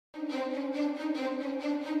Hey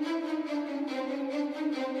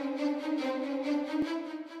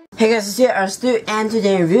guys, it's here Stu, and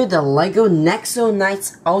today I review the LEGO Nexo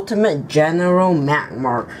Knights Ultimate General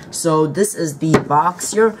Magmar. So this is the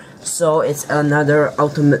box here, so it's another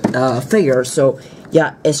ultimate figure. So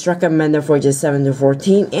yeah, it's recommended for just 7 to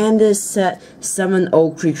 14, and it's set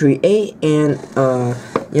 70338, and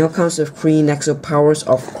comes with 3 Nexo powers,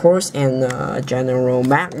 of course, and General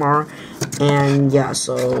Magmar. And yeah,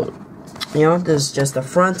 so this is just the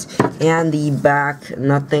front, and the back,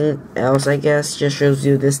 nothing else, I guess. Just shows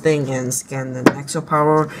you this thing and scan the Nexo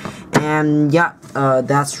power, and yeah,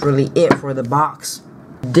 that's really it for the box.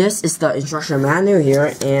 This is the instruction manual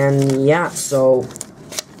here, and yeah, so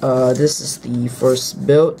this is the first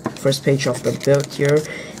page of the build here,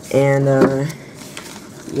 and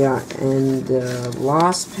yeah, and the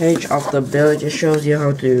last page of the build just shows you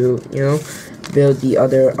how to build the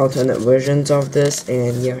other alternate versions of this,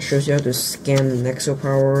 and yeah, shows you how to scan the Nexo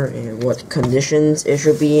power and what conditions it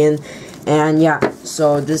should be in. And yeah,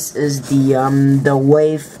 so this is the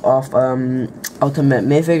wave of ultimate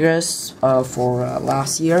minifigures for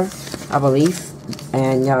last year, I believe.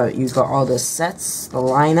 And yeah, you got all the sets, the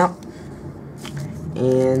lineup,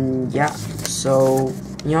 and yeah, so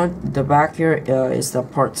the back here is the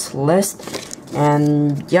parts list,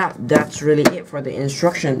 and yeah, that's really it for the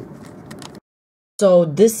instruction. So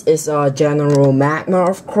this is General Magmar,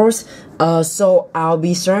 of course. So I'll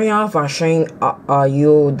be starting off by showing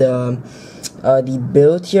you the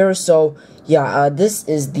build here. So yeah, this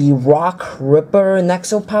is the Rock Ripper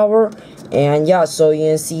Nexo power, and yeah, so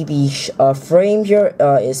you can see the frame here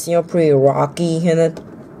is pretty rocky kind of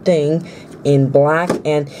thing in black,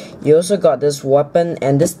 and you also got this weapon,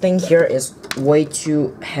 and this thing here is way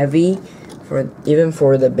too heavy even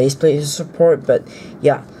for the base plate support, but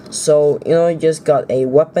yeah. So you just got a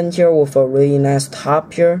weapon here with a really nice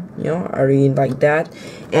top here. I really like that.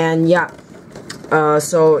 And yeah,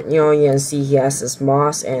 so you can see he has his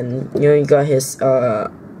moss, and you got his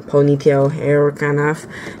ponytail hair kind of.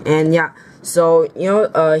 And yeah, so he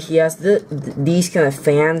has these kind of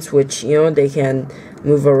fans, which they can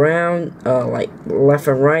move around like left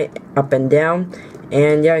and right, up and down.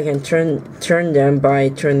 And yeah, you can turn them by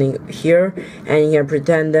turning here, and you can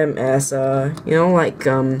pretend them as like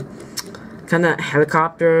kind of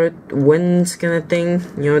helicopter wings kind of thing,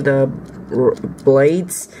 the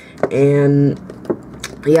blades. And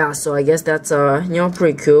yeah, so I guess that's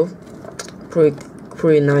pretty cool,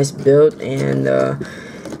 pretty nice build, and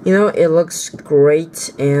it looks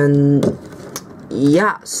great. And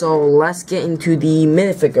yeah, so let's get into the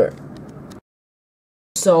minifigure.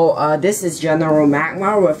 So this is General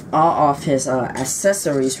Magmar with all of his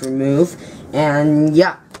accessories removed, and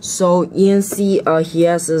yeah, so you can see he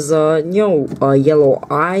has his yellow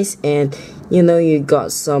eyes, and you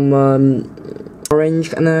got some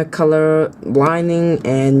orange kind of color lining,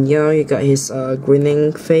 and you got his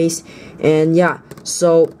grinning face. And yeah,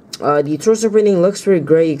 so the torso printing looks pretty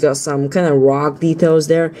great. You got some kind of rock details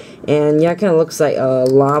there, and yeah, kind of looks like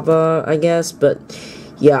lava, I guess, but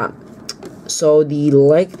yeah. So the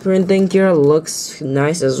leg printing here looks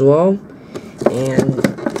nice as well, and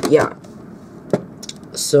yeah,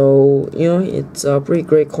 so it's a pretty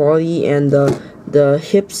great quality. And the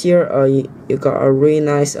hips here, you got a really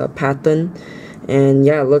nice pattern, and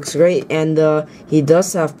yeah, it looks great. And he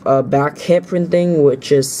does have a back hip printing,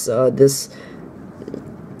 which is this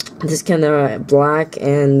kind of black,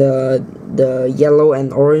 and the yellow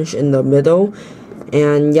and orange in the middle.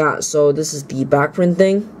 And yeah, so this is the back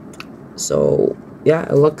printing. So yeah,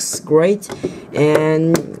 it looks great,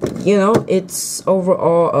 and it's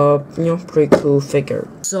overall a pretty cool figure.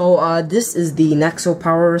 So this is the Nexo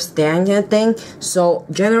power stand kind of thing. So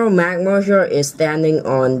General Magmar here is standing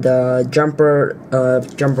on the jumper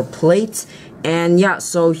plates, and yeah,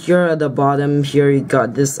 so here at the bottom here you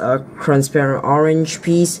got this transparent orange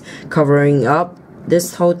piece covering up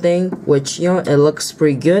this whole thing, which it looks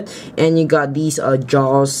pretty good. And you got these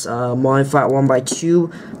jaws modified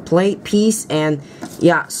 1x2 plate piece, and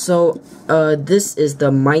yeah, so this is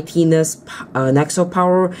the Mightiness Nexo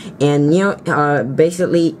power, and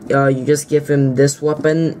basically you just give him this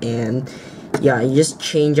weapon, and yeah, you just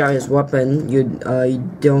change out his weapon. You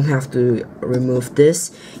don't have to remove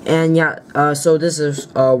this. And yeah, so this is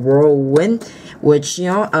Whirlwind, which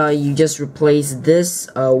you just replace this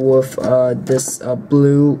with this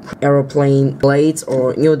blue aeroplane blades,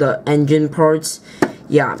 or the engine parts,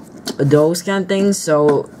 yeah, those kind of things.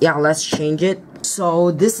 So yeah, let's change it.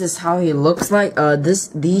 So this is how he looks like.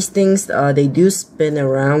 These things they do spin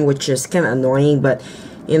around, which is kind of annoying, but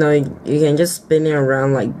you can just spin it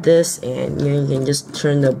around like this, and you can just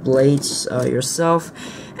turn the blades yourself.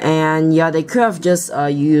 And yeah, they could have just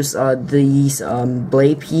used these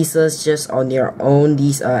blade pieces just on their own,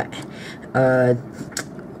 these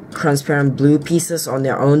transparent blue pieces on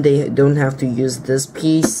their own. They don't have to use this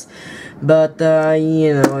piece, but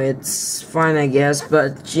you know, it's fine, I guess.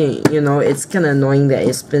 But you know, it's kind of annoying that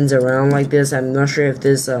it spins around like this. I'm not sure if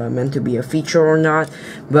this meant to be a feature or not,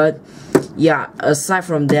 but yeah, aside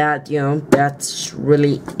from that, you know, that's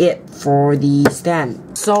really it for the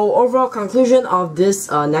stand. So overall conclusion of this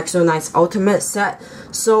Nexo Knights Ultimate set.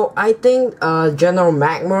 So I think General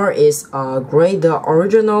Magmar is great. The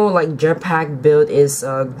original like jetpack build is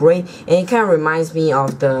great, and it kind of reminds me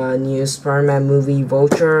of the new Spider-Man movie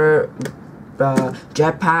Vulture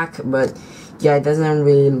jetpack, but yeah, it doesn't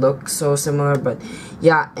really look so similar. But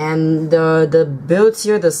yeah, and the builds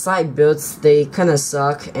here, the side builds, they kind of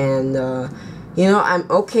suck, and you know, I'm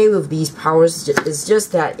okay with these powers. It's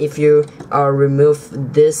just that if you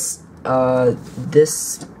remove this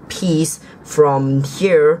this piece from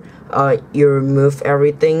here, you remove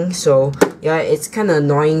everything. So yeah, it's kind of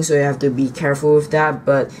annoying, so you have to be careful with that.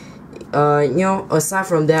 But you know, aside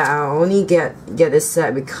from that, I only get this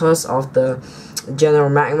set because of the General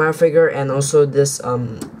Magmar figure, and also this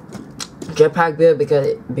jetpack build,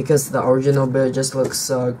 because the original build just looks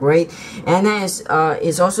great. And then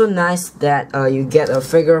it's also nice that you get a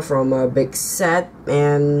figure from a big set.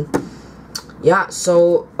 And yeah,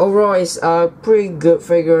 so overall it's a pretty good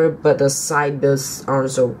figure, but the side builds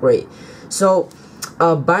aren't so great. So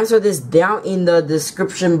buy this down in the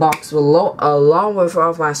description box below, along with all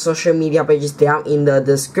of my social media pages down in the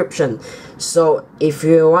description. So if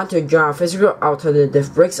you want to join our physical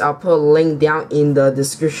alternative bricks, I'll put a link down in the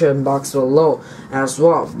description box below as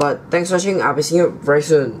well. But thanks for watching. I'll be seeing you very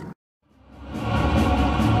soon.